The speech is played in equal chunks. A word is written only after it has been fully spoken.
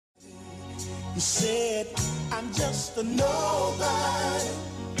He said, I'm just a nobody,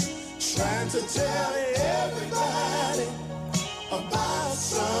 trying to tell everybody about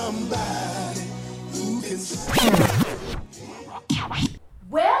somebody who can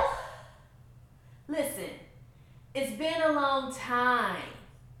Well, listen, it's been a long time.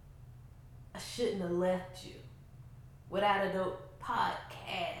 I shouldn't have left you without a dope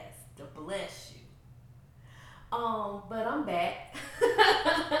podcast to bless you. But I'm back.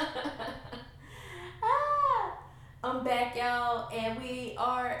 I'm back, y'all, and we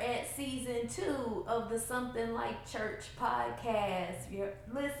are at season 2 of the Something Like Church podcast.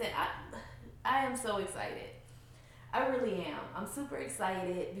 Listen, I am so excited. I really am. I'm super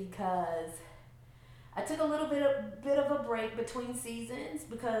excited because I took a little bit of a break between seasons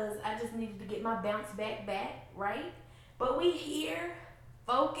because I just needed to get my bounce back, right? But we here,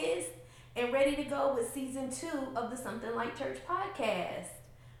 focused, and ready to go with season 2 of the Something Like Church podcast.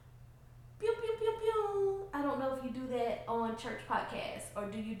 Pew, pew, pew, pew. I don't know if you do that on church podcasts, or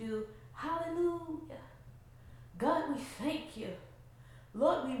do you do hallelujah? God, we thank you.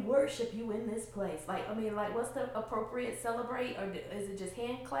 Lord, we worship you in this place. What's the appropriate celebrate? Or is it just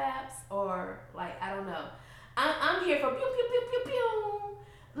hand claps? Or, I don't know. I'm here for pew, pew, pew, pew, pew.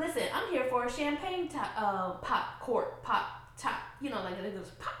 Listen, I'm here for a champagne pop. It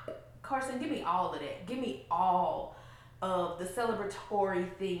goes pop. Carson, give me all of that. Give me all of the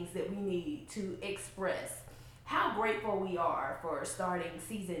celebratory things that we need to express how grateful we are for starting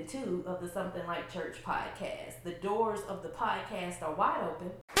season 2 of the Something Like Church podcast. The doors of the podcast are wide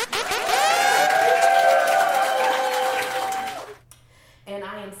open. And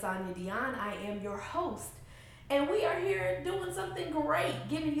I am Sonia Dion. I am your host. And we are here doing something great,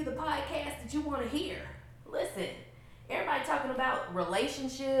 giving you the podcast that you want to hear. Listen, everybody talking about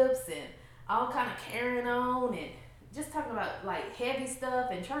relationships and all kind of carrying on and just talking about heavy stuff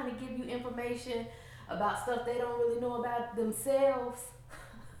and trying to give you information about stuff they don't really know about themselves.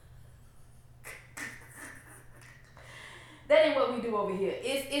 That ain't what we do over here.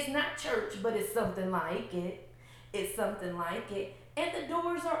 It's not church, but it's something like it. It's something like it. And the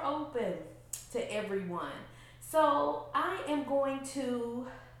doors are open to everyone. So I am going to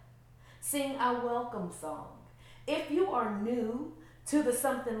sing a welcome song. If you are new to the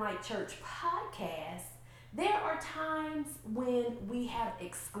Something Like Church podcast, there are times when we have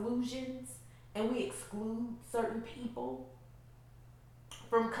exclusions and we exclude certain people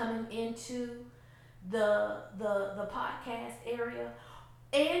from coming into the podcast area,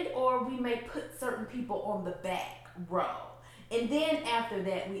 and or we may put certain people on the back row. And then after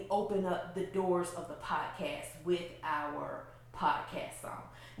that, we open up the doors of the podcast with our podcast song.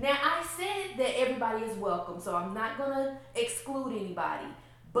 Now, I said that everybody is welcome, so I'm not going to exclude anybody.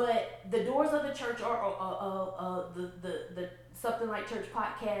 But the doors of the church are, the Something Like Church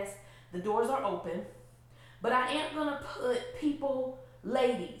podcast, the doors are open. But I am going to put people,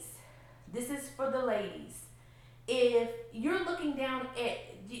 ladies, this is for the ladies. If you're looking down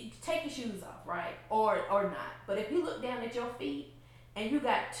take your shoes off, right? Or not. But if you look down at your feet and you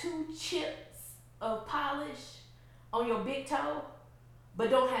got 2 chips of polish on your big toe, but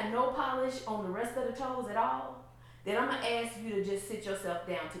don't have no polish on the rest of the toes at all, then I'm going to ask you to just sit yourself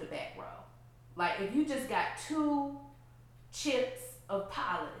down to the back row. If you just got 2 chips of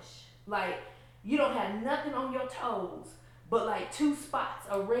polish, you don't have nothing on your toes, but 2 spots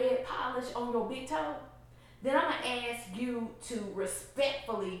of red polish on your big toe, then I'm going to ask you to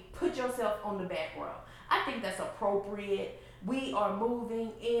respectfully put yourself on the back row. I think that's appropriate. We are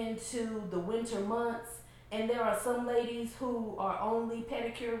moving into the winter months, and there are some ladies who are only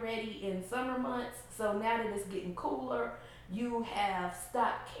pedicure ready in summer months. So now that it's getting cooler, you have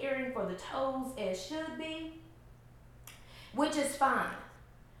stopped caring for the toes as should be, which is fine.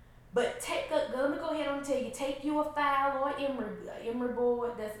 But let me go ahead and tell you, take you a file or emery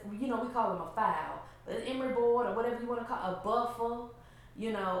board. That's, we call them a file, but an emery board or whatever you want to call a buffer.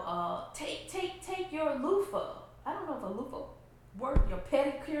 Take your loofah. I don't know if a loofah work, your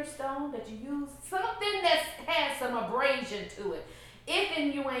pedicure stone that you use, something that has some abrasion to it.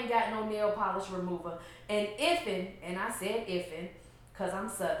 Ifin' you ain't got no nail polish remover, and and I said ifin' because I'm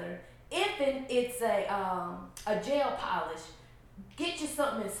Southern, ifin' it's a gel polish, get you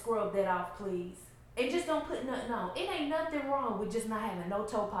something and scrub that off, please. And just don't put nothing on. It ain't nothing wrong with just not having no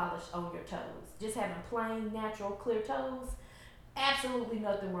toe polish on your toes. Just having plain, natural, clear toes. Absolutely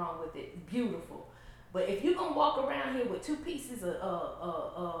nothing wrong with it. Beautiful. But if you're gonna walk around here with 2 pieces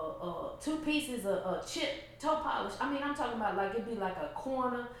of chip toe polish, I'm talking about it'd be like a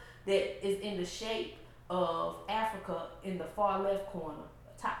corner that is in the shape of Africa in the far left corner,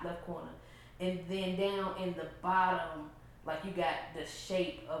 top left corner, and then down in the bottom Like you got the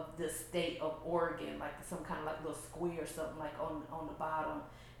shape of the state of Oregon, like some kind of like little square or something like on the bottom,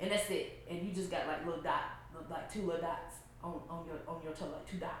 and that's it. And you just got like little dot, like 2 little dots on your toe, like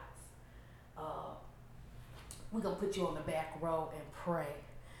 2 dots. We're gonna put you on the back row and pray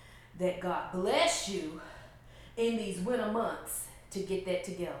that God bless you in these winter months to get that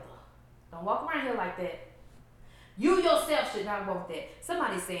together. Don't walk around here like that. You yourself should not want that.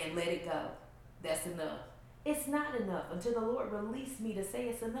 Somebody's saying, let it go. That's enough. It's not enough until the Lord released me to say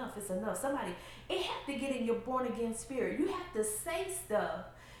it's enough. It's enough. Somebody, it have to get in your born again spirit. You have to say stuff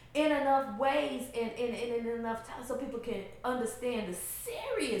in enough ways and in enough time so people can understand the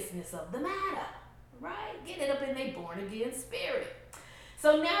seriousness of the matter. Right? Get it up in their born again spirit.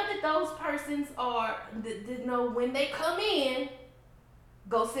 So now that those persons are, when they come in,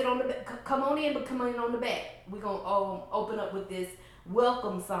 go sit on the back. Come on in, but come in on the back. We're going to open up with this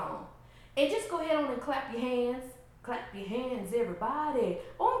welcome song. And just go ahead on and clap your hands. Clap your hands, everybody.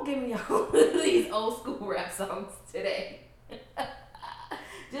 Oh, I'm giving you these old school rap songs today.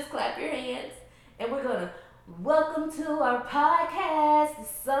 Just clap your hands. And we're going to welcome to our podcast.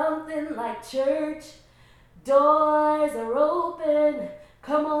 It's something like church. Doors are open.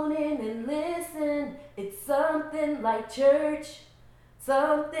 Come on in and listen. It's something like church.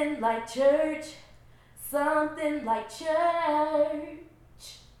 Something like church. Something like church.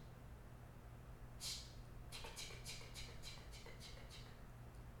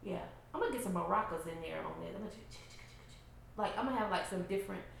 Yeah, I'm gonna get some maracas in there on there. Like I'm gonna have like some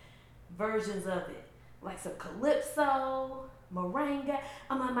different versions of it, like some calypso, merengue.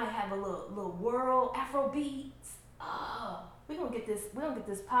 I might have a little world Afro beats. Oh, we're gonna get this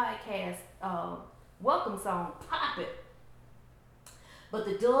podcast welcome song popping. But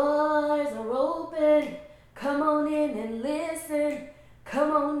the doors are open. Come on in and listen.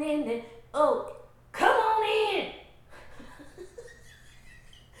 Come on in and come on in.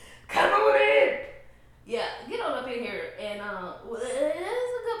 Come on in. Yeah, get on up in here and it's a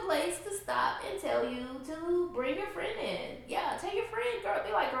good place to stop and tell you to bring your friend in. Yeah, tell your friend, girl.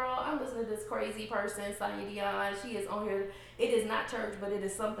 Be like, girl, I'm listening to this crazy person, Sonya Dion. She is on here. It is not church, but it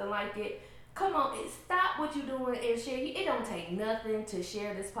is something like it. Come on, stop what you're doing and share. It don't take nothing to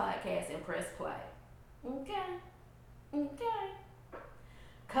share this podcast and press play. Okay.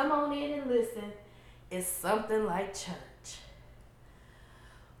 Come on in and listen. It's something like church.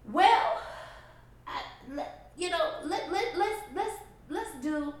 Well, let's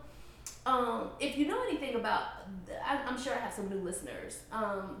do. If you know anything about, I'm sure I have some new listeners.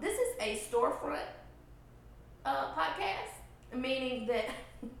 This is a storefront podcast, meaning that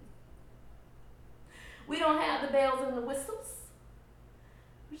we don't have the bells and the whistles.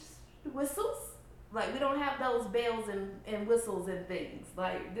 Like we don't have those bells and whistles and things.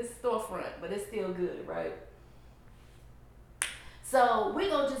 Like this storefront, but it's still good, right? So we're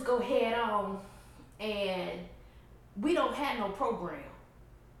going to just go head on, and we don't have no program.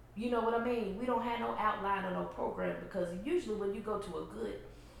 You know what I mean? We don't have no outline or no program, because usually when you go to a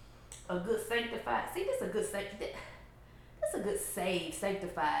good sanctified, see, this is a good saved,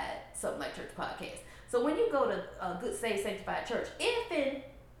 sanctified, something like church podcast. So when you go to a good saved, sanctified church, if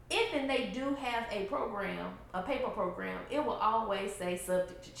and they do have a program, a paper program, it will always say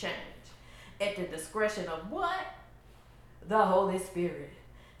subject to change at the discretion of what? The Holy Spirit.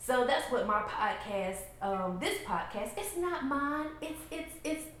 So that's what my podcast, this podcast, it's not mine.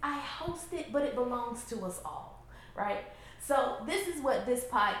 It's I host it, but it belongs to us all, right? So this is what this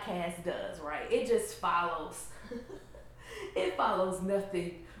podcast does, right? It just follows. It follows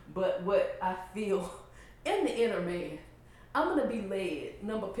nothing but what I feel in the inner man. I'm gonna be led,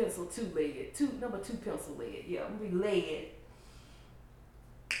 number 2 pencil led. Yeah, I'm gonna be led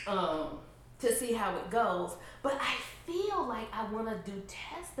to see how it goes. But I feel like I want to do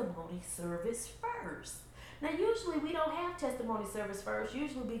testimony service first. Now, usually we don't have testimony service first.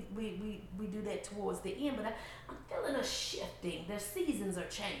 Usually we do that towards the end. But I'm feeling a shifting. The seasons are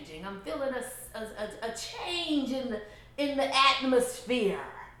changing. I'm feeling a change in the atmosphere,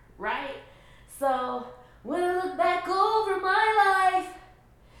 right? So when I look back over my life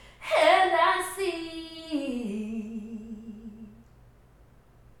and I see,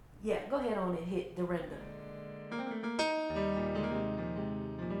 yeah, go ahead on and hit Dorinda.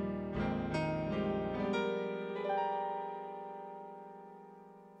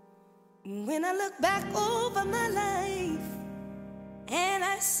 When I look back over my life and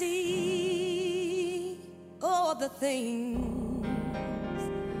I see all the things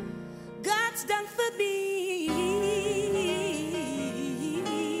God's done for me,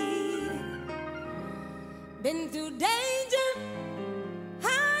 been through danger,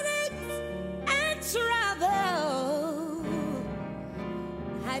 heartaches, and trouble,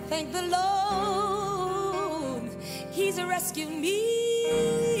 thank the Lord, He's rescued me.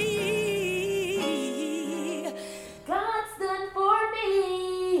 God's done for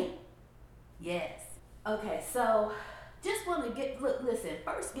me. Yes. Okay, so just want to listen,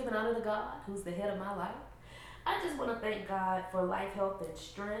 first giving honor to God, who's the head of my life. I just want to thank God for life, health, and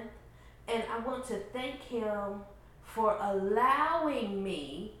strength. And I want to thank Him for allowing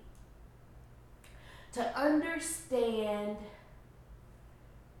me to understand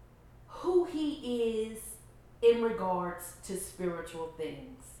who He is in regards to spiritual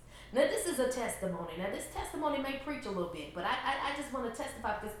things. Now, this is a testimony. Now, this testimony may preach a little bit, but I just want to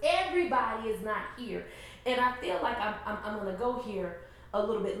testify because everybody is not here. And I feel like I'm going to go here a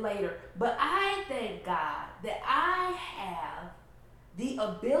little bit later. But I thank God that I have the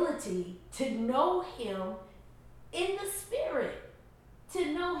ability to know Him in the Spirit, to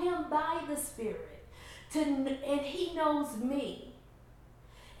know Him by the Spirit, and He knows me.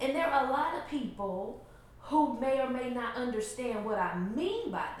 And there are a lot of people who may or may not understand what I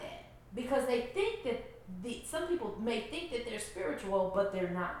mean by that, because they think that some people may think that they're spiritual, but they're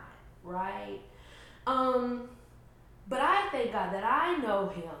not, right? But I thank God that I know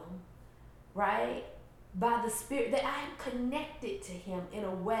Him, right, by the Spirit, that I am connected to Him in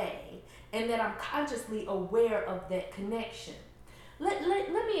a way, and that I'm consciously aware of that connection. Let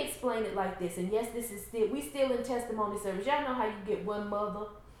me explain it like this. And yes, we still in testimony service. Y'all know how you get one mother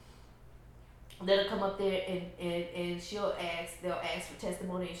that'll come up there and they'll ask for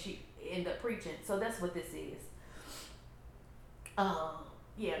testimony, and she end up preaching. So that's what this is.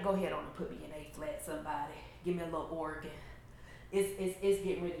 Yeah, go ahead on and put me in A flat, somebody. Give me a little organ. It's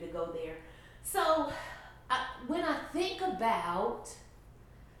getting ready to go there. So when I think about,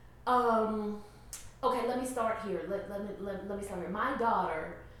 okay, let me start here. Let me start here. My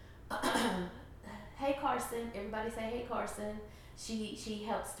daughter, hey Carson, everybody say hey Carson. She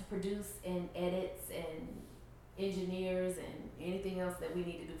helps to produce and edits and engineers and anything else that we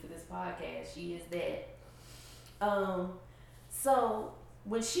need to do for this podcast. She is that. So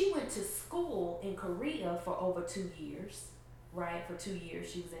when she went to school in Korea for over 2 years, right? For 2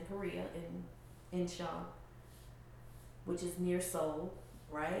 years she was in Korea in Incheon, which is near Seoul,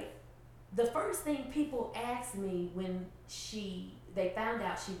 right? The first thing people asked me when they found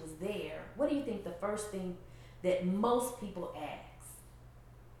out she was there, what do you think the first thing that most people ask?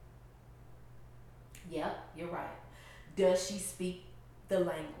 Yep, you're right. Does she speak the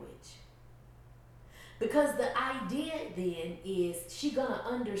language? Because the idea then is she gonna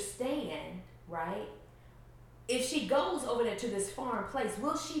understand, right? If she goes over there to this foreign place,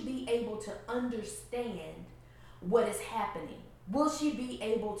 will she be able to understand what is happening? Will she be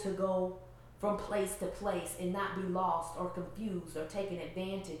able to go from place to place and not be lost or confused or taken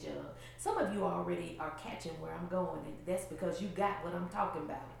advantage of? Some of you already are catching where I'm going, and that's because you got what I'm talking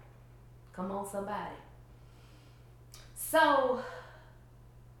about. Come on, somebody. So,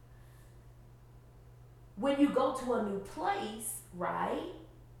 when you go to a new place, right,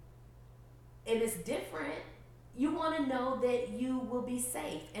 and it's different, you want to know that you will be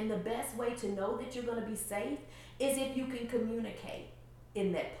safe. And the best way to know that you're going to be safe is if you can communicate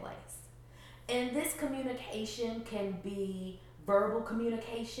in that place. And this communication can be verbal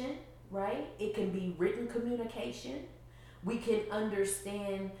communication, right? It can be written communication. We can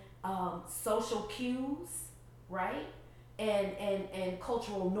understand social cues, right? And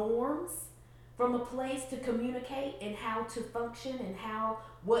cultural norms from a place to communicate and how to function and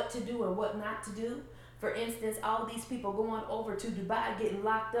what to do and what not to do. For instance, all these people going over to Dubai getting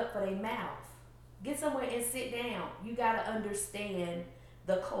locked up for their mouth. Get somewhere and sit down. You got to understand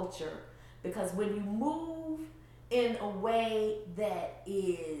the culture, because when you move in a way that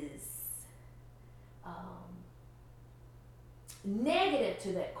is negative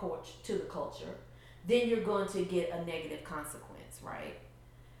to the culture, then you're going to get a negative consequence, right?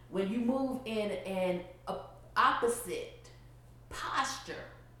 When you move in an opposite posture,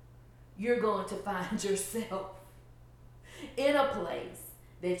 you're going to find yourself in a place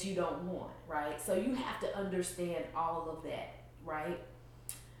that you don't want, right? So you have to understand all of that, right?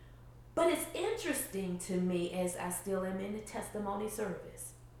 But it's interesting to me, as I still am in the testimony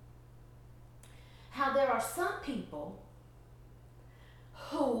service, how there are some people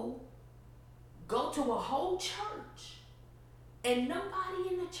who go to a whole church and nobody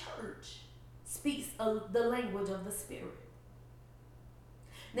in the church speaks the language of the Spirit.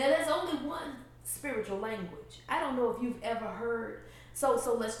 Now, there's only one spiritual language. I don't know if you've ever heard. So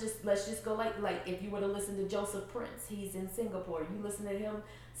let's just go like if you were to listen to Joseph Prince, he's in Singapore. You listen to him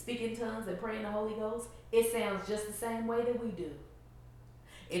speak in tongues and pray in the Holy Ghost, it sounds just the same way that we do.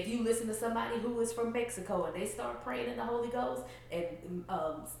 If you listen to somebody who is from Mexico and they start praying in the Holy Ghost, and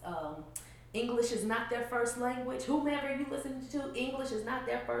English is not their first language, whomever you listen to, English is not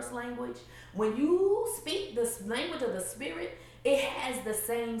their first language. When you speak the language of the Spirit, it has the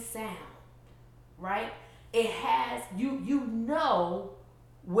same sound, right? It has, you know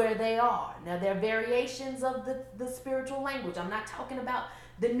where they are. Now, there are variations of the spiritual language. I'm not talking about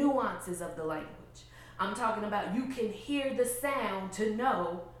the nuances of the language. I'm talking about you can hear the sound to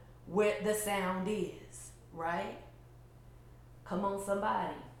know where the sound is, right? Come on,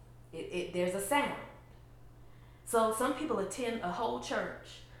 somebody. There's a sound. So some people attend a whole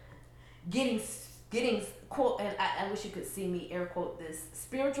church getting quote, and I wish you could see me air quote this,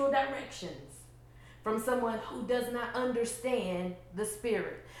 spiritual directions from someone who does not understand the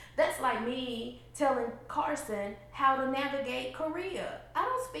Spirit. That's like me telling Carson how to navigate Korea. I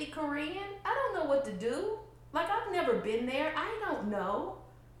don't speak Korean. I don't know what to do. Like, I've never been there. I don't know,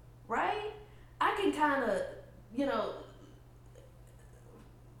 right? I can kind of,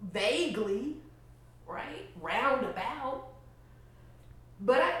 vaguely, right, roundabout,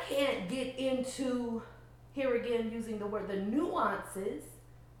 but I can't get into, here again using the word, the nuances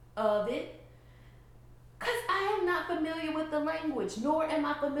of it, because I am not familiar with the language, nor am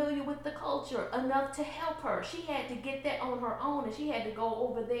I familiar with the culture enough to help her. She had to get that on her own, and she had to go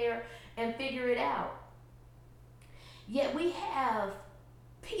over there and figure it out. Yet we have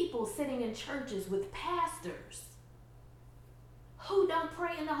people sitting in churches with pastors who don't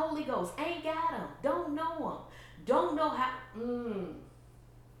pray in the Holy Ghost, ain't got them, don't know them, don't know how,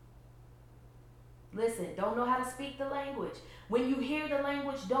 listen, don't know how to speak the language. When you hear the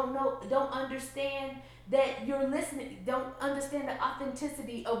language, don't understand that you're listening, don't understand the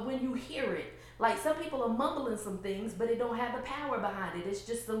authenticity of when you hear it. Like, some people are mumbling some things, but it don't have the power behind it. It's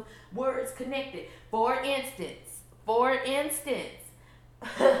just some words connected. For instance,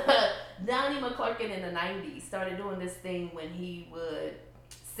 Donnie McClurkin in the 90s started doing this thing when he would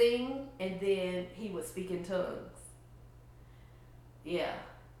sing and then he would speak in tongues. Yeah.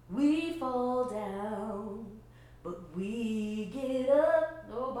 We fall down, but we get up.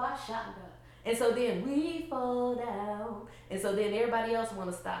 No bashanda. And so then we fall down. And so then everybody else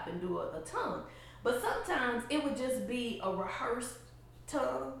want to stop and do a tongue. But sometimes it would just be a rehearsed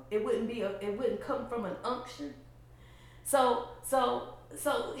tongue. It wouldn't come from an unction. So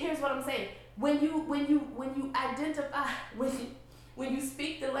here's what I'm saying. When you identify, when you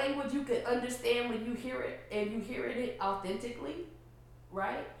speak the language, you can understand when you hear it, and you hear it authentically,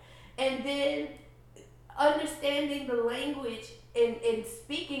 right? And then understanding the language and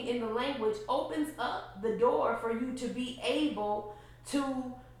speaking in the language opens up the door for you to be able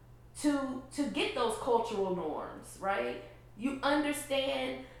to get those cultural norms, right? You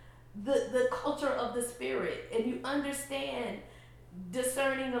understand the culture of the Spirit, and you understand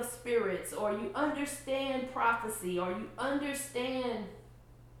discerning of spirits, or you understand prophecy, or you understand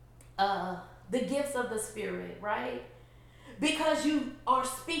the gifts of the Spirit, right? Because you are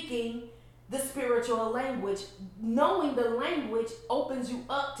speaking the spiritual language. Knowing the language opens you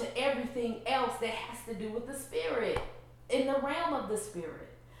up to everything else that has to do with the Spirit, in the realm of the Spirit.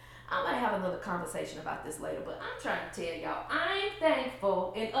 I might have another conversation about this later, but I'm trying to tell y'all, I'm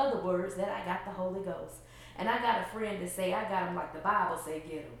thankful, in other words, that I got the Holy Ghost. And I got a friend that say I got him like the Bible say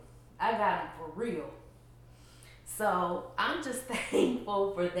get him. I got him for real. So I'm just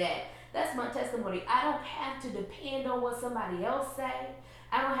thankful for that. That's my testimony. I don't have to depend on what somebody else say.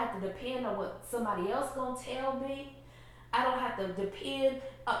 I don't have to depend on what somebody else gonna tell me. I don't have to depend.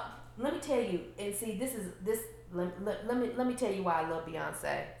 Let me tell you, and see, let me tell you why I love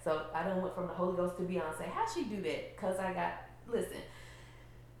Beyonce. So I done went from the Holy Ghost to Beyonce. How'd she do that? Because listen,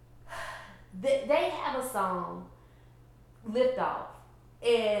 they have a song, Lift Off,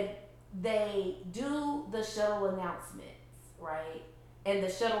 and they do the shuttle announcements, right? And the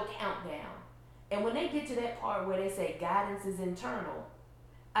shuttle countdown. And when they get to that part where they say guidance is internal,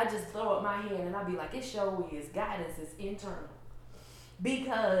 I just throw up my hand and I be like, it sure is. Guidance is internal.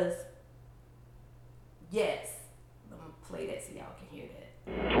 Because, yes, I'm going to play that so y'all can hear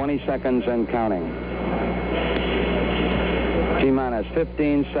that. 20 seconds and counting. T-minus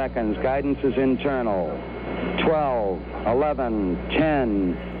 15 seconds. Guidance is internal. 12, 11,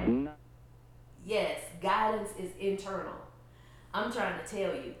 10. 9. Yes, guidance is internal. I'm trying to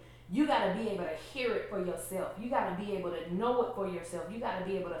tell you. You got to be able to hear it for yourself. You got to be able to know it for yourself. You got to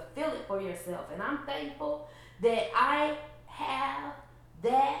be able to feel it for yourself. And I'm thankful that I have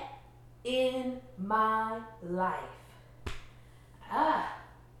that in my life.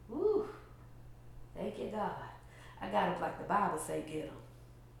 Thank you, God. I got it like the Bible say get them.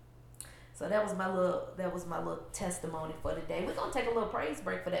 So that was my little testimony for today. We're gonna take a little praise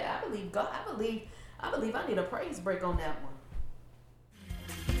break for that. I believe I need a praise break on that one.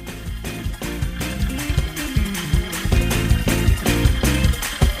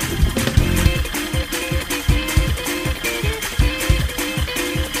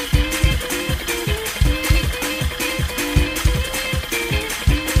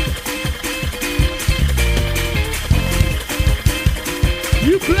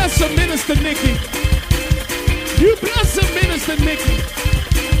 You bless him, Minister Nikki. You bless him, Minister Nikki.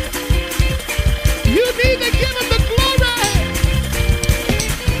 You need to give him the glory.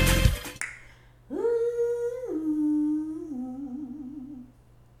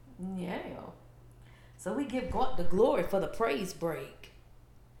 Yeah. So we give God the glory for the praise break.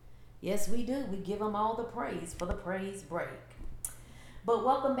 Yes, we do. We give him all the praise for the praise break. But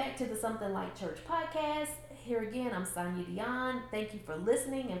welcome back to the Something Like Church podcast. Here again, I'm Sonia Dion. Thank you for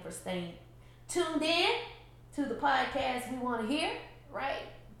listening and for staying tuned in to the podcast we want to hear, right?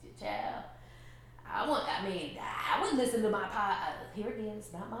 Child, I would listen to my here again,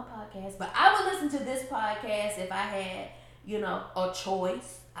 it's not my podcast, but I would listen to this podcast if I had, a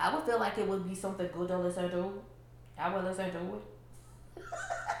choice. I would feel like it would be something good to listen to. I would listen to it.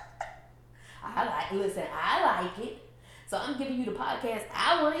 I like it. So I'm giving you the podcast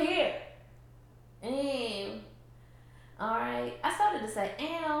I want to hear. All right. I started to say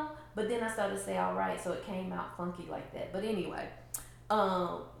but then I started to say all right, so it came out funky like that. But anyway,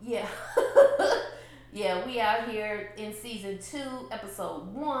 yeah. Yeah, we out here in season 2,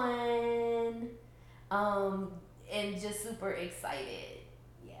 episode 1. And just super excited.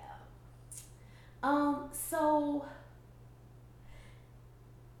 Yeah. So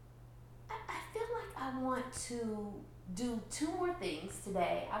I feel like I want to do 2 more things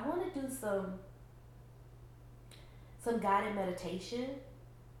today. I want to do some guided meditation,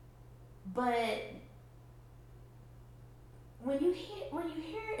 but when you hear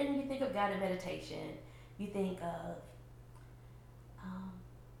and you think of guided meditation, you think of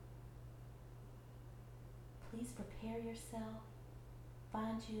please prepare yourself,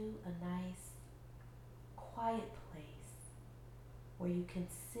 find you a nice quiet place where you can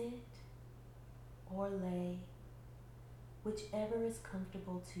sit or lay, whichever is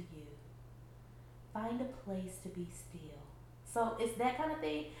comfortable to you. Find a place to be still. So it's that kind of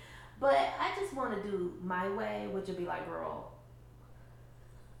thing. But I just want to do my way, which would be like,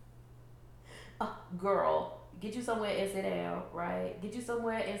 girl, get you somewhere and sit down, right? Get you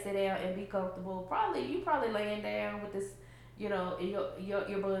somewhere and sit down and be comfortable. You probably laying down with this, your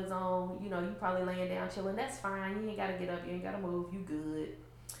earbuds on. You probably laying down chilling. That's fine. You ain't got to get up. You ain't got to move. You good.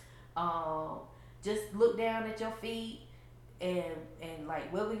 Just look down at your feet. And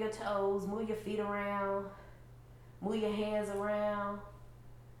like wiggle your toes, move your feet around, move your hands around.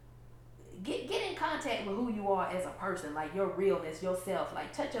 Get in contact with who you are as a person, like your realness, yourself.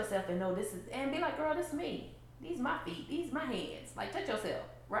 Like touch yourself and know this is, and be like, girl, this is me. These my feet, these my hands. Like touch yourself,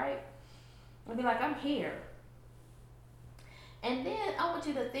 right? And be like, I'm here. And then I want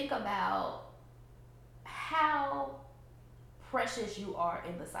you to think about how precious you are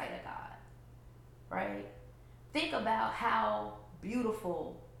in the sight of God, right? Think about how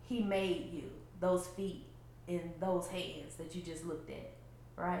beautiful he made you, those feet and those hands that you just looked at,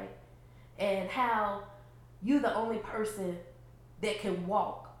 right? And how you're the only person that can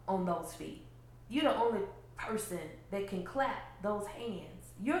walk on those feet. You're the only person that can clap those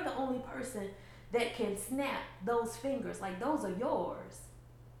hands. You're the only person that can snap those fingers. Like, those are yours.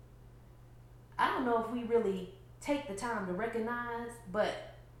 I don't know if we really take the time to recognize,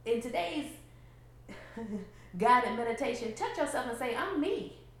 but in today's guided meditation, touch yourself and say, I'm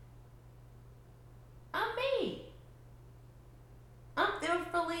me. I'm me. I'm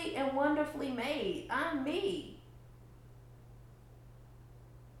fearfully and wonderfully made. I'm me.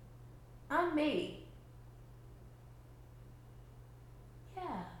 I'm me.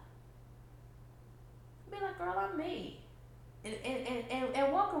 Yeah. Be like, girl, I'm me.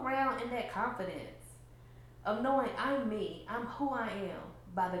 And walk around in that confidence of knowing I'm me. I'm who I am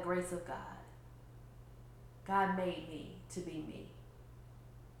by the grace of God. God made me to be me.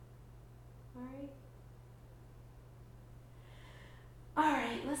 All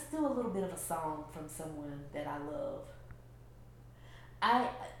right, let's do a little bit of a song from someone that I love.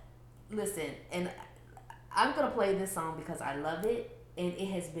 Listen, and I'm going to play this song because I love it, and it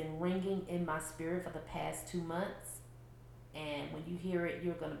has been ringing in my spirit for the past 2 months. And when you hear it,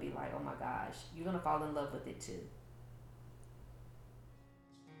 you're going to be like, oh my gosh, you're going to fall in love with it too.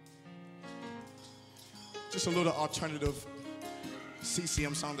 Just a little alternative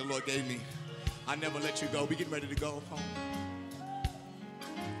CCM song the Lord gave me. I never let you go. We getting ready to go home.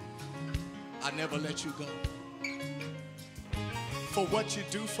 I'll never let you go. For what you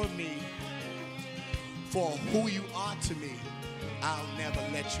do for me, for who you are to me, I'll never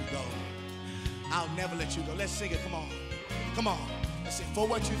let you go. I'll never let you go. Let's sing it. Come on. Come on. Let's sing. For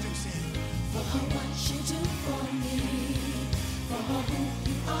what you do, say it. For what you do for me, for who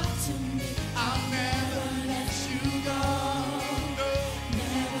you are to me, I'll never let you go. No.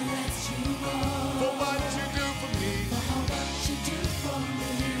 never let you go. For what you do for me, For what you do for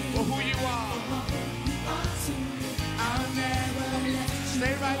me, for who you are, for who you are to me, I'll never let you go.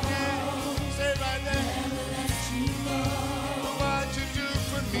 Stay right there. Stay right there. never let you go. For what you do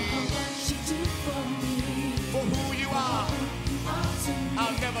for me, For what you do for me, for who you are, you are to me,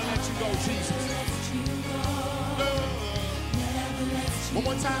 I'll never let you go, Jesus. let you go. No. Never let you One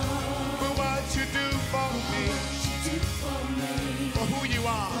more time. For what you do for me, do for me, for who you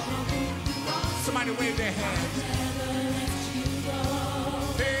are. Somebody wave their hands. never let you go.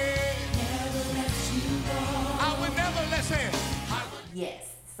 Hey, Never let you go. I would never let him. Yes,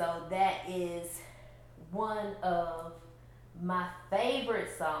 so that is one of my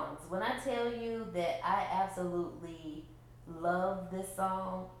favorite songs. When I tell you that I absolutely love this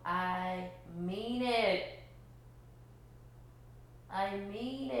song, I mean it. I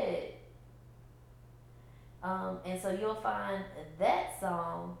mean it. And so you'll find that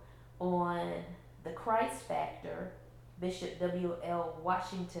song on The Christ Factor, Bishop W.L.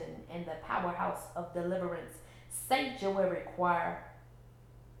 Washington and the Powerhouse of Deliverance Sanctuary Choir.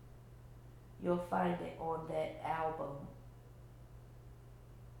 You'll find it on that album.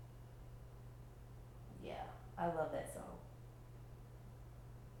 Yeah, I love that song.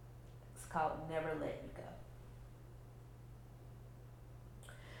 It's called Never Let You Go.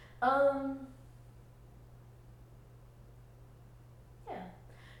 Yeah.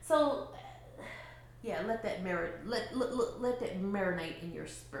 So, yeah, let that let that marinate in your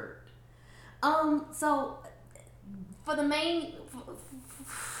spirit. So for the main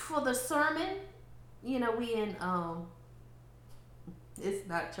for the sermon, you know, we in it's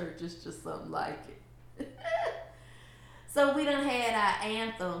not church, it's just something like it. So we done had our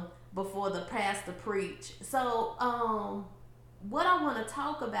anthem before the pastor preach. So what I want to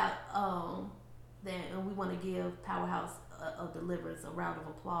talk about then, and we want to give Powerhouse of Deliverance a round of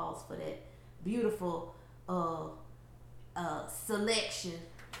applause for that beautiful selection,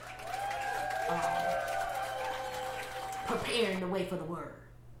 preparing the way for the word.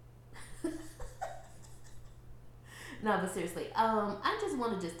 No, but seriously, I just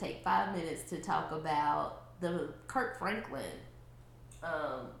want to just take 5 minutes to talk about the Kirk Franklin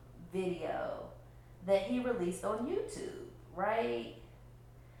video that he released on YouTube, right?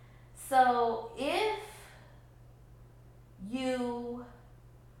 So if you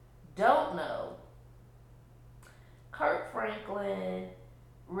don't know, Kirk Franklin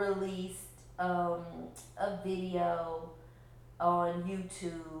released a video on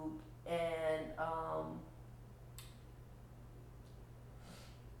YouTube, and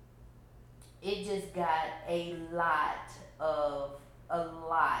it just got a lot of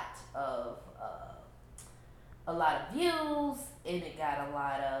views, and it got a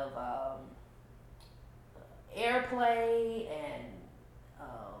lot of airplay, and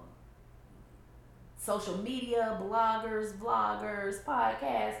social media, bloggers, vloggers,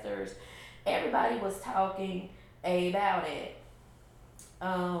 podcasters, everybody was talking about it.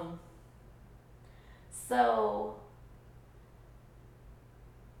 So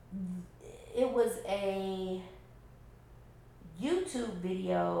it was a YouTube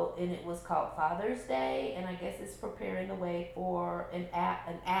video, and it was called Father's Day, and I guess it's preparing the way for an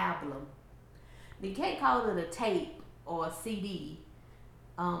album. You can't call it a tape or a CD.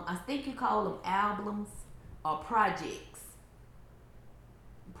 I think you call them albums or projects.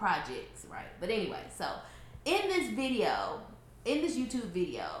 Projects, right? But anyway, so in this video, in this YouTube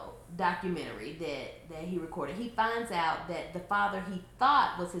video documentary that he recorded, he finds out that the father he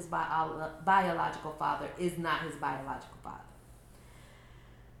thought was his biological father is not his biological father.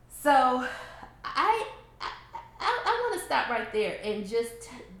 So I want to stop right there and just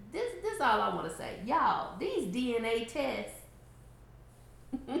this is all I want to say, y'all. These DNA tests,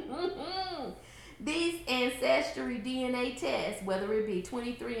 these ancestry DNA tests, whether it be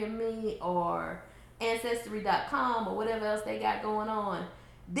 23andMe or Ancestry.com or whatever else they got going on,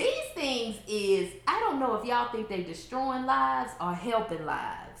 these things is, I don't know if y'all think they destroying lives or helping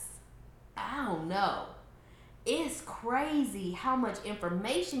lives. I don't know. It's crazy how much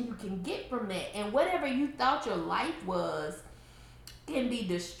information you can get from that, and whatever you thought your life was can be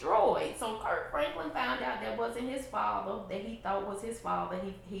destroyed. So Kirk Franklin found out that wasn't his father, that he thought was his father.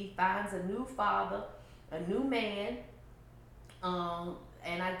 He finds a new father, a new man,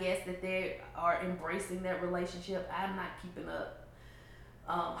 and I guess that they are embracing that relationship. I'm not keeping up.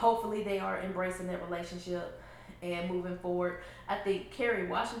 Hopefully they are embracing that relationship and moving forward. I think Kerry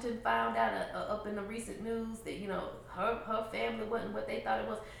Washington found out up in the recent news that, you know, her family wasn't what they thought it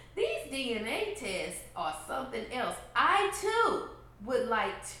was. These DNA tests are something else. I too would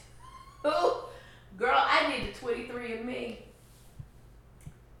like to. Girl, I did the 23andMe,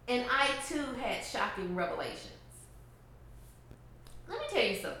 and I too had shocking revelations. Let me tell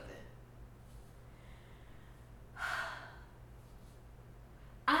you something.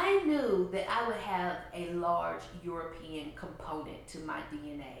 I knew that I would have a large European component to my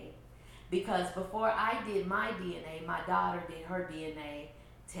DNA because before I did my DNA, my daughter did her DNA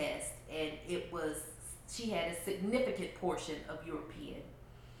test, and she had a significant portion of European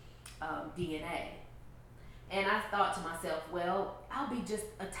DNA. And I thought to myself, well, I'll be just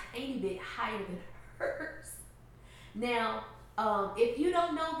a tiny bit higher than hers. Now, if you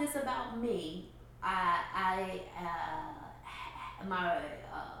don't know this about me, I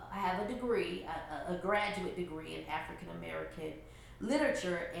have a degree, a graduate degree in African American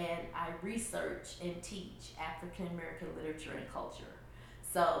literature, and I research and teach African American literature and culture.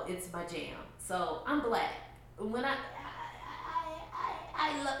 So it's my jam. So I'm black. When I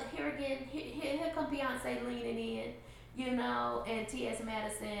love, here again, here come Beyonce leaning in, you know, and T.S.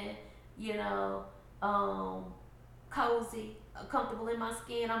 Madison, you know, cozy, comfortable in my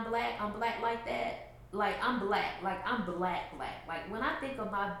skin. I'm black like that. Like I'm black. Like when I think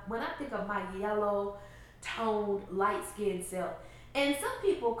of my yellow toned, light skinned self, and some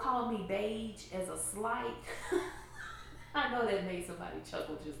people call me beige as a slight. I know that made somebody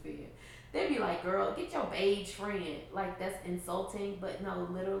chuckle just then. They'd be like, girl, get your beige friend. Like, that's insulting. But no,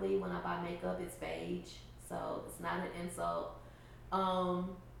 literally, when I buy makeup, it's beige. So, it's not an insult.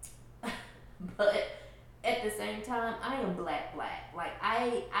 But at the same time, I am black. Like,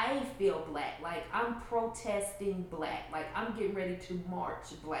 I feel black. Like, I'm protesting black. Like, I'm getting ready to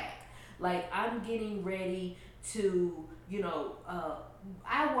march black. Like, I'm getting ready to, you know,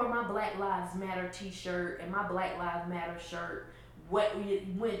 I wore my Black Lives Matter t-shirt and my Black Lives Matter shirt when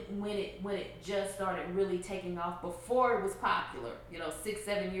it just started really taking off, before it was popular, you know,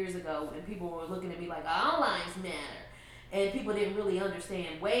 6-7 years ago, when people were looking at me like, all lives matter, and people didn't really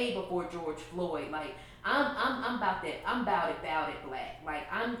understand, way before George Floyd. Like, I'm about that. I'm about it black. Like,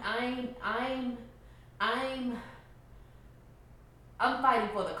 I'm fighting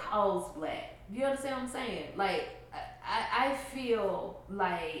for the cause black. You understand what I'm saying? Like, I feel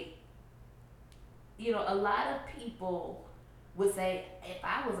like, you know, a lot of people would say, if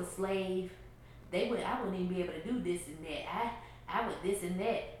I was a slave, I wouldn't even be able to do this and that. I would this and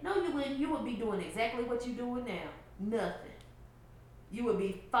that. No, you wouldn't. You would be doing exactly what you're doing now. Nothing. You would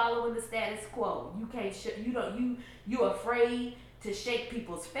be following the status quo. You can't. You're afraid to shake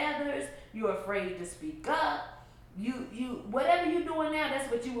people's feathers. You're afraid to speak up. You whatever you're doing now, that's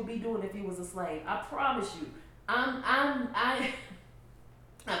what you would be doing if you was a slave. I promise you. I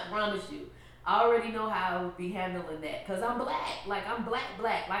promise you. I already know how I would be handling that, cause I'm black. Like, I'm black.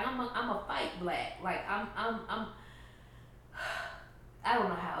 Like, I'm a fight black. Like, I'm I don't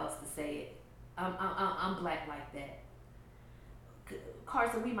know how else to say it. I'm black like that.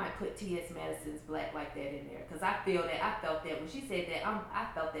 Carson, we might put T.S. Madison's Black Like That in there, cause I felt that when she said that, I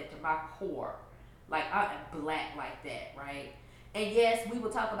felt that to my core. Like, I am black like that, right? And yes, we will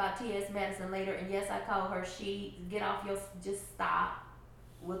talk about T.S. Madison later. And yes, I call her she. Get off your, just stop.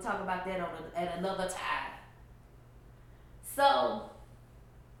 We'll talk about that at another time. So,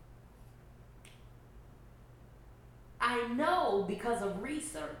 I know because of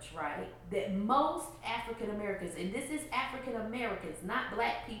research, right, that most African Americans, and this is African Americans, not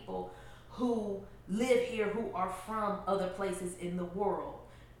black people who live here who are from other places in the world.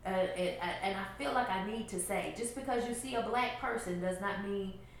 And I feel like I need to say, just because you see a black person does not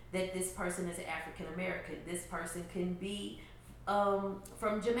mean that this person is African American. This person can be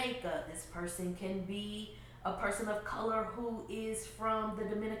from Jamaica. This person can be a person of color who is from the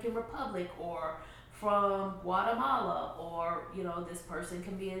Dominican Republic or from Guatemala, or, you know, this person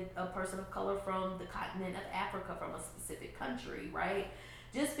can be a person of color from the continent of Africa, from a specific country, right?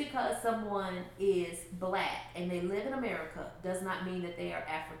 Just because someone is black and they live in America does not mean that they are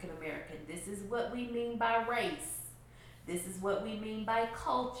African American. This is what we mean by race. This is what we mean by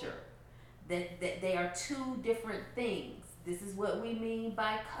culture. That they are two different things. This is what we mean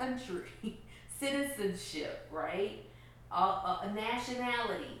by country, citizenship, right?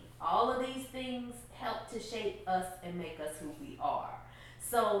 Nationality. All of these things help to shape us and make us who we are.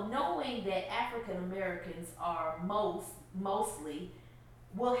 So knowing that African Americans are mostly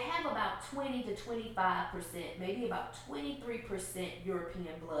will have about 20 to 25%, maybe about 23%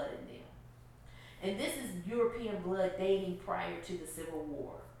 European blood in them. And this is European blood dating prior to the Civil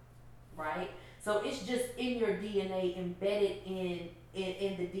War, right? So it's just in your DNA, embedded in the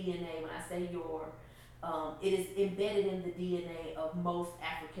DNA. When I say it is embedded in the DNA of most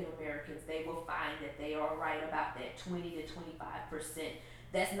African Americans. They will find that they are right about that 20 to 25%.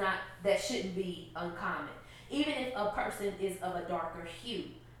 That shouldn't be uncommon. Even if a person is of a darker hue,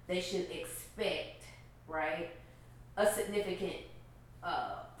 they should expect, right, a significant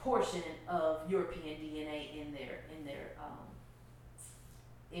portion of European DNA in their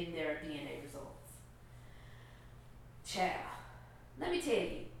DNA results. Child, let me tell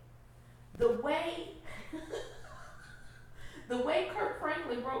you, the way Kirk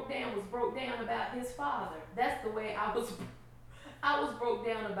Franklin broke down about his father. That's the way I was broke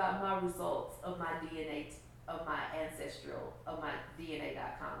down about my results of my DNA, of my ancestral, of my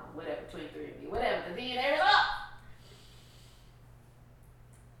DNA.com, whatever, 23andMe, whatever, the DNA result.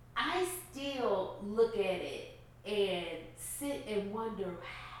 I still look at it and sit and wonder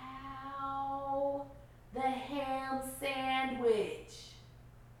how the ham sandwich,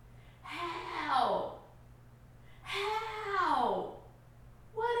 how,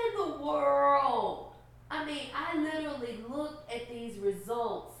 what in the world? I mean, I literally looked at these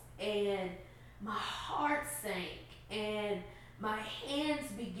results and my heart sank and my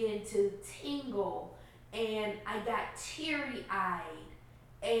hands began to tingle and I got teary-eyed.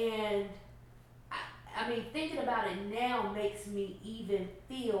 And I mean, thinking about it now makes me even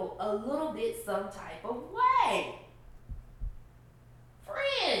feel a little bit some type of way.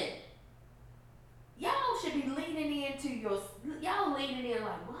 Friend, y'all should be leaning into y'all leaning in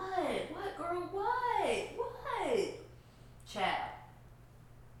like, what, girl, what? Child,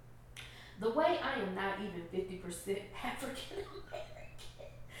 the way I am not even 50% African American,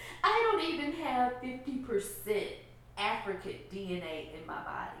 I don't even have 50% African DNA in my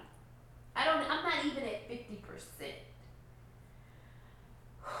body. I'm not even at 50%.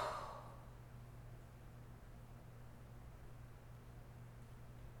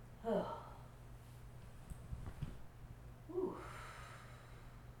 Oh. Ooh.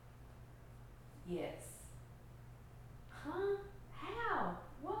 Yes. Huh? How?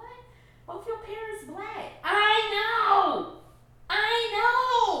 What? Both your parents black. I know.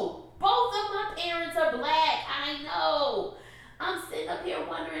 Both of my parents are black. I know. I'm sitting up here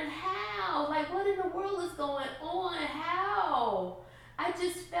wondering how. Like, what in the world is going on? How? I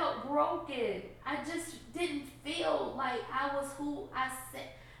just felt broken. I just didn't feel like I was who I said.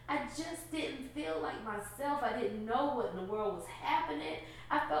 I just didn't feel like myself. I didn't know what in the world was happening.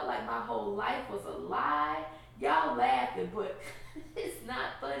 I felt like my whole life was a lie. Y'all laughing, but it's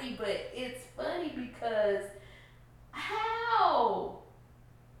not funny, but it's funny because how?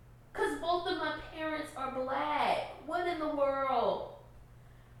 Because both of my parents are black. What in the world?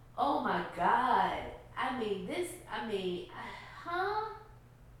 Oh my God. Huh?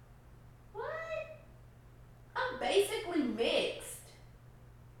 What? I'm basically mixed.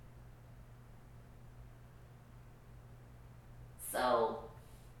 So,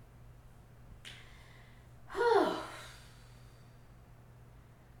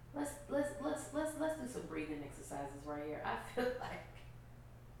 let's do some breathing exercises right here. I feel like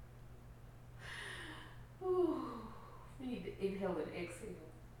we need to inhale and exhale.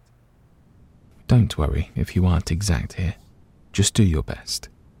 Don't worry if you aren't exact here. Just do your best.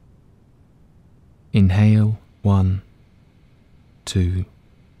 Inhale 1, 2,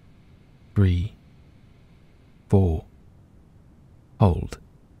 3, 4. Hold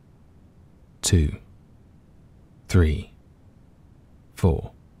 2, 3,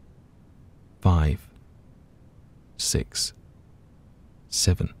 4, 5, 6,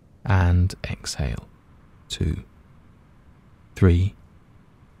 7, and exhale 2, 3,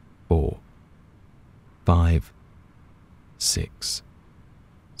 4, 5, 6,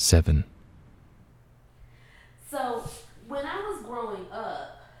 7. So when I was growing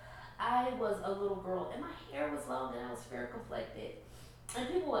up, I was a little girl and my hair was long and I was fair complected. And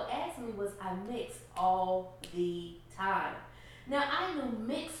people would ask me, was I mixed all the time? Now I knew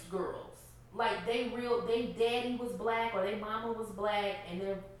mixed girls. Like they daddy was black or their mama was black and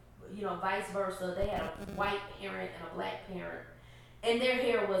then, vice versa. They had a white parent and a black parent. And their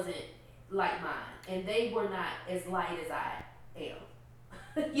hair wasn't like mine. And they were not as light as I am.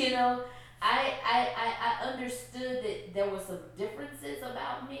 I understood that there were some differences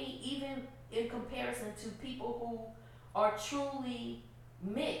about me, even in comparison to people who are truly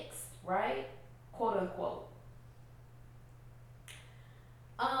mixed, right? Quote unquote.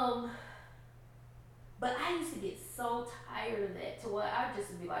 But I used to get so tired of that to where I just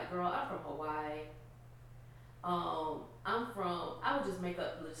would be like, girl, I'm from Hawaii. I would just make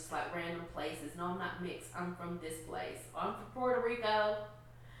up just like random places. No, I'm not mixed. I'm from this place. Or I'm from Puerto Rico.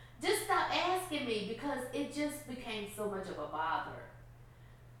 Just stop asking me because it just became so much of a bother.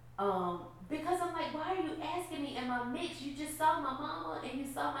 Because I'm like, why are you asking me? Am I mixed? You just saw my mama and you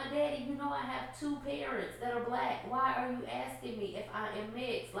saw my daddy. You know I have two parents that are black. Why are you asking me if I am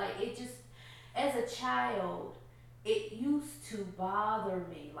mixed? Like, it just, as a child, it used to bother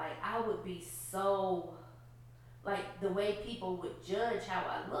me. Like, I would be so, like, the way people would judge how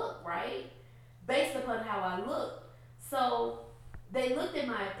I look, right? Based upon how I look. So they looked at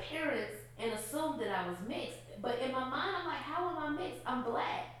my appearance and assumed that I was mixed. But in my mind, I'm like, how am I mixed? I'm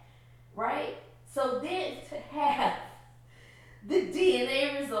black. Right? So then to have the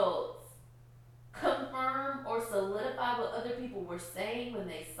DNA results confirm or solidify what other people were saying when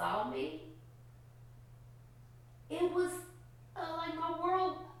they saw me, it was like my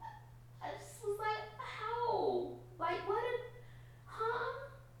world, I just was like, how? Like, what?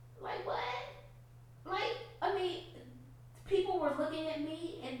 Like, what? Like, I mean, people were looking at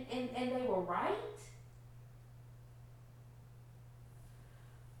me and they were right.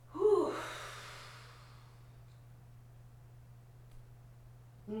 Whew.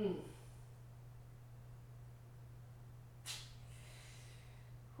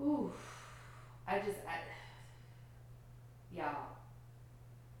 Whew. Y'all.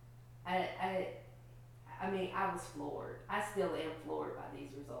 I mean, I was floored. I still am floored by these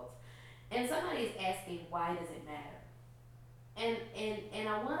results. And somebody is asking, why does it matter? And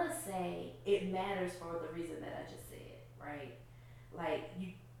I want to say it matters for the reason that I just said, right? Like,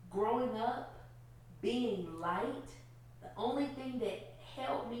 you growing up, being light, the only thing that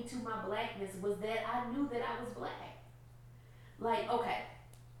held me to my blackness was that I knew that I was black. Like, okay.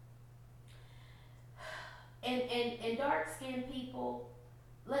 And dark-skinned people,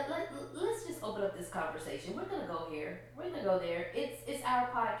 let's just open up this conversation. We're gonna go here. We're gonna go there. It's our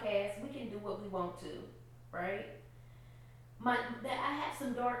podcast. We can do what we want to, right? I have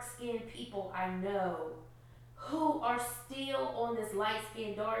some dark-skinned people I know who are still on this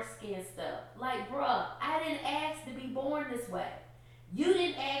light-skinned, dark-skinned stuff. Like, bruh, I didn't ask to be born this way. You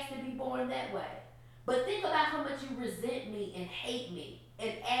didn't ask to be born that way. But think about how much you resent me and hate me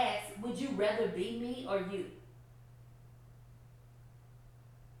and ask, would you rather be me or you?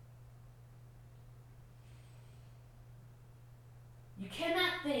 You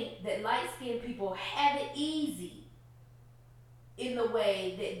cannot think that light-skinned people have it easy in the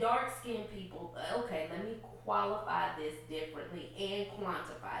way that dark-skinned people, okay, let me qualify this differently and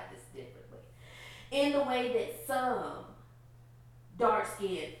quantify this differently. In the way that some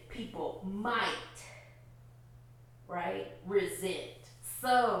dark-skinned people might, right, resent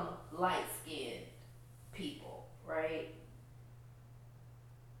some light-skinned people, right?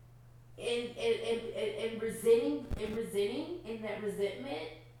 And resenting and that resentment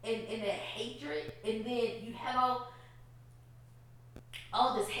and that hatred, and then you have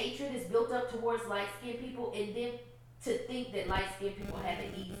all this hatred is built up towards light-skinned people, and then to think that light-skinned people have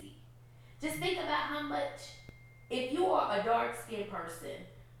it easy. Just think about how much, if you are a dark-skinned person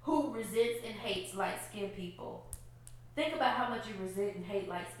who resents and hates light-skinned people, think about how much you resent and hate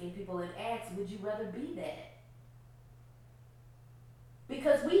light-skinned people and ask, would you rather be that?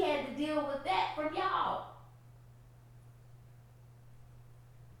 Because we had to deal with that from y'all.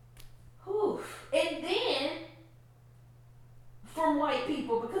 Whew. And then from white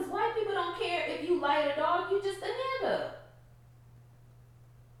people, because white people don't care if you light or dark, you just a nigga.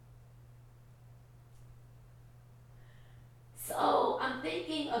 So I'm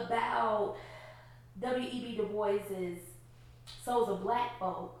thinking about W.E.B. Du Bois's Souls of Black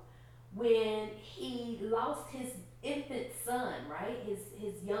Folk when he lost his infant son, right?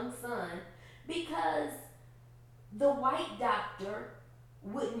 His young son, because the white doctor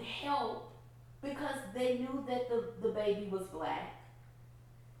wouldn't help because they knew that the baby was black.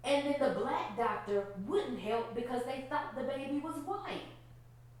 And then the black doctor wouldn't help because they thought the baby was white.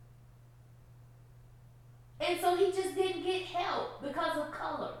 And so he just didn't get help because of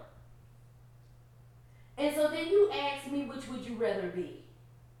color. And so then you ask me, which would you rather be?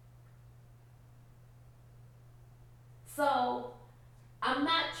 So I'm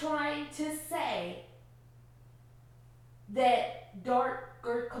not trying to say that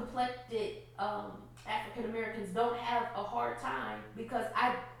darker complected African Americans don't have a hard time, because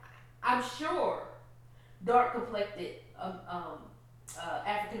I'm sure dark complected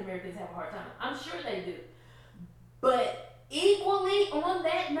African Americans have a hard time. I'm sure they do. But equally on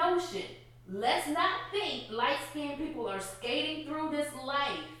that notion, let's not think light-skinned people are skating through this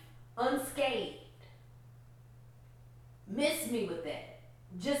life unscathed. miss me with that.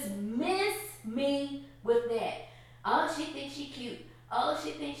 Just miss me with that. Oh, she thinks she cute. Oh,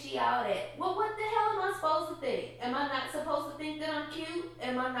 she thinks she all that. Well, what the hell am I supposed to think? Am I not supposed to think that I'm cute?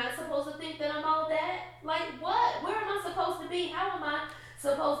 Am I not supposed to think that I'm all that? Like what? Where am I supposed to be? How am I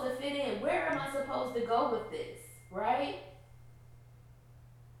supposed to fit in? Where am I supposed to go with this? Right?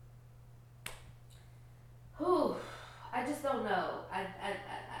 Whew. I just don't know.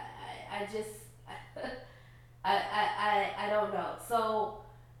 I just I don't know. So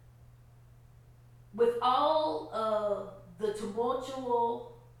with all of the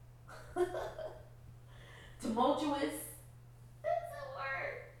tumultuous, that's a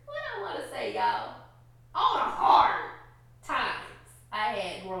word. What I want to say, y'all. All the hard times I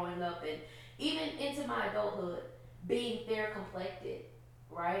had growing up and even into my adulthood, being fair complected,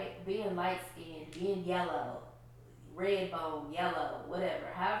 right? Being light skinned, being yellow, red bone, yellow,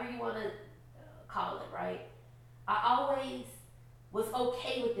 whatever, however you want to call it, right? I always was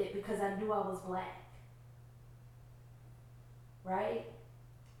okay with it because I knew I was black, right?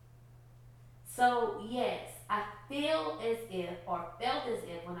 So yes, I feel as if, or felt as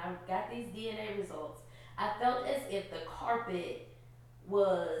if when I got these DNA results, I felt as if the carpet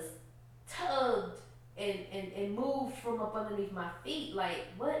was tugged and moved from up underneath my feet. Like,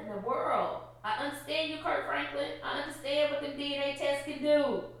 what in the world? I understand you, Kurt Franklin. I understand what them DNA tests can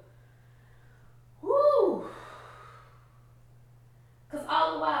do. Woo! Because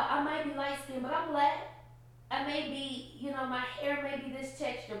all the while, I might be light skinned, but I'm black. I may be, my hair may be this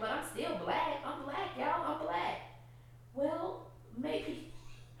texture, but I'm still black. I'm black, y'all. I'm black. Well, maybe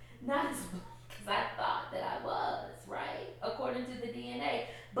not as black as I thought that I was, right? According to the DNA.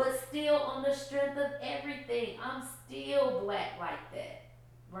 But still on the strength of everything, I'm still black like that,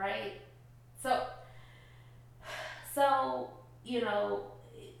 right? So,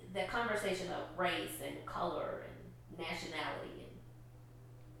 the conversation of race and color and nationality and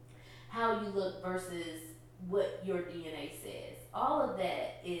how you look versus what your DNA says. All of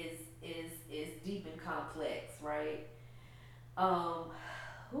that is deep and complex, right?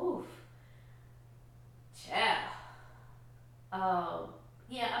 Oof. Ciao.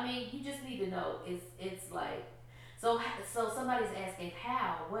 Yeah, I mean, you just need to know. It's like, so somebody's asking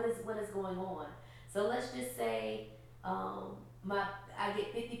how, what is going on? So let's just say, I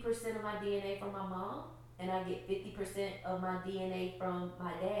get 50% of my DNA from my mom, and I get 50% of my DNA from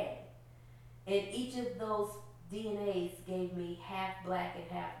my dad. And each of those DNAs gave me half black and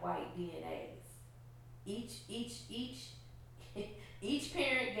half white DNAs. Each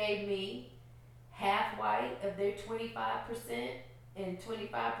parent gave me half white of their 25% and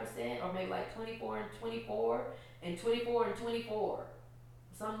 25%, or maybe like 24 and 24, and 24 and 24.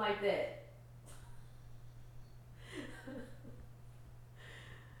 Something like that.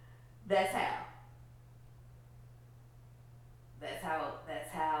 That's how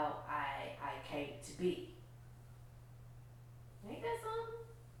I came to be. Ain't that something?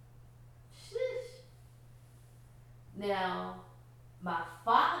 Shush. Now, my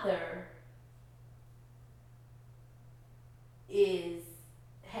father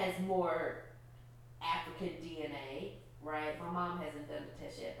has more African DNA, right? My mom hasn't done the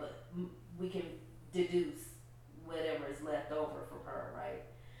test yet, but we can deduce whatever is left over from her, right?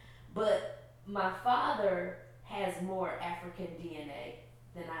 But my father has more African DNA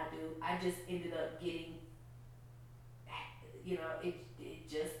than I do. I just ended up getting, it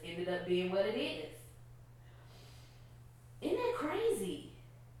just ended up being what it is. Isn't that crazy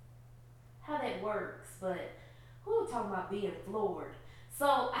how that works? But we're talking about being floored. So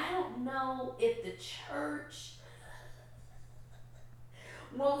I don't know if the church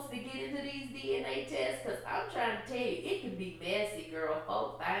wants to get into these DNA tests, because I'm trying to tell you, it can be messy, girl.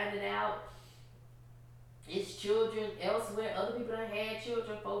 Folks finding out it's children elsewhere, other people that had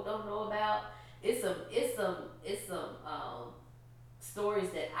children folks don't know about. It's some stories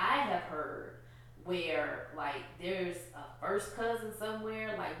that I have heard where, like, there's a first cousin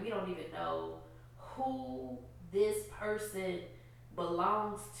somewhere, like, we don't even know who this person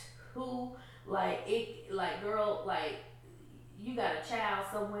belongs to. Like, girl, like, you got a child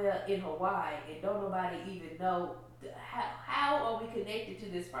somewhere in Hawaii and don't nobody even know how are we connected to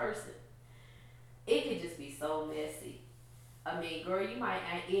this person. It could just be so messy. I mean, girl, you might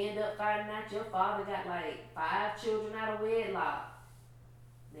end up finding out your father got like 5 children out of wedlock.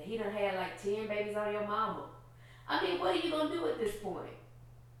 Now he done had like 10 babies on your mama. I mean, what are you gonna do at this point?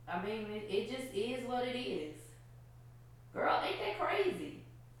 I mean, it just is what it is. Girl, ain't that crazy?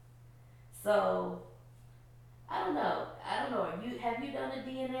 So, I don't know. Have you done a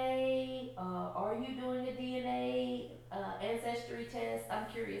DNA? Are you doing a DNA ancestry test? I'm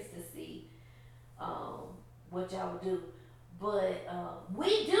curious to see what y'all would do. But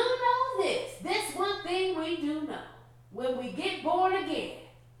we do know this. This one thing we do know. When we get born again,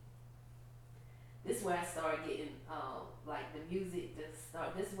 this is where I start getting like the music to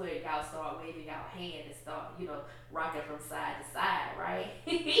start. This is where y'all start waving y'all hand and start, rocking from side to side, right?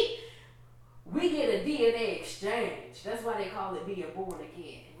 We get a DNA exchange. That's why they call it being born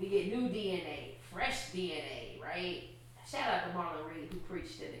again. We get new DNA, fresh DNA, right? Shout out to Marlon Reed, who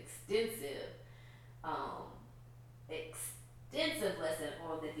preached an extensive lesson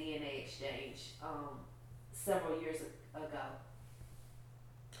on the DNA exchange several years ago.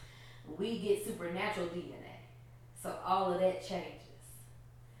 We get supernatural DNA. So all of that changes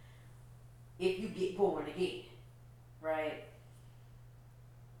if you get born again, right?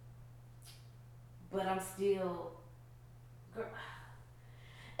 But I'm still, girl.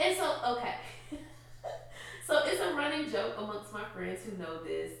 And so, okay. So it's a running joke amongst my friends who know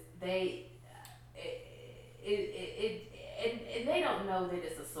this. And they don't know that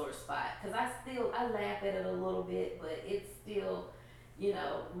it's a sore spot, because I laugh at it a little bit, but it's still,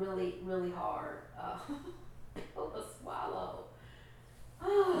 really, really hard to swallow.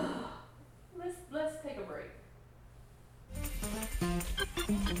 Let's take a break.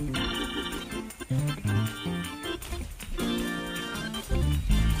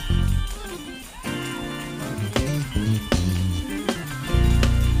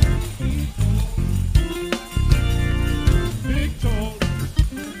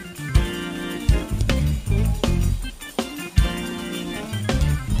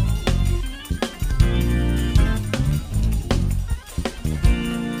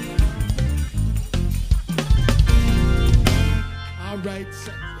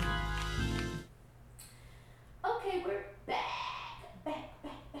 Okay, we're back.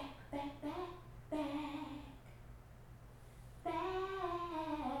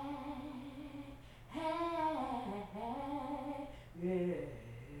 Yeah.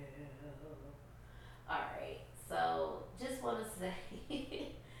 Alright, so just want to say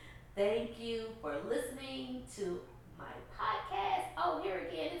thank you for listening to my podcast. Oh, here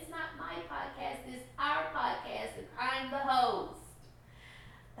again, it's not my podcast, it's our podcast, and I'm the host.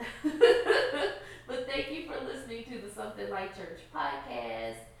 But thank you for listening to the Something Like Church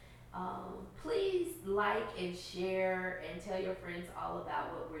podcast. Please like and share and tell your friends all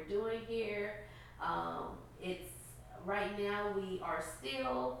about what we're doing here. It's right now we are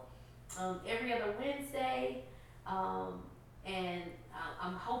still every other Wednesday, and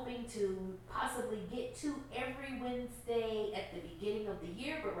I'm hoping to possibly get to every Wednesday at the beginning of the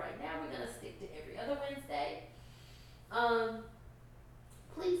year, but right now we're going to stick to every other Wednesday.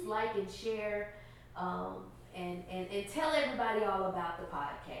 Please like and share, and tell everybody all about the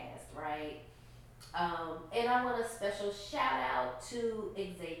podcast, right? And I want a special shout out to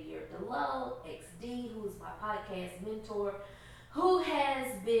Xavier DeLoe, XD, who's my podcast mentor, who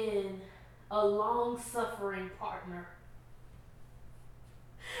has been a long-suffering partner.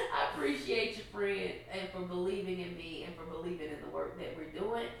 I appreciate you, friend, and for believing in me and for believing in the work that we're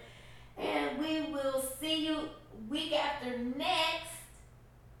doing. And we will see you week after next.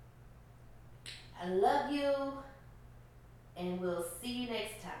 I love you, and we'll see you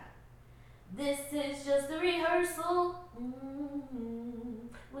next time. This is just a rehearsal. Mm-hmm.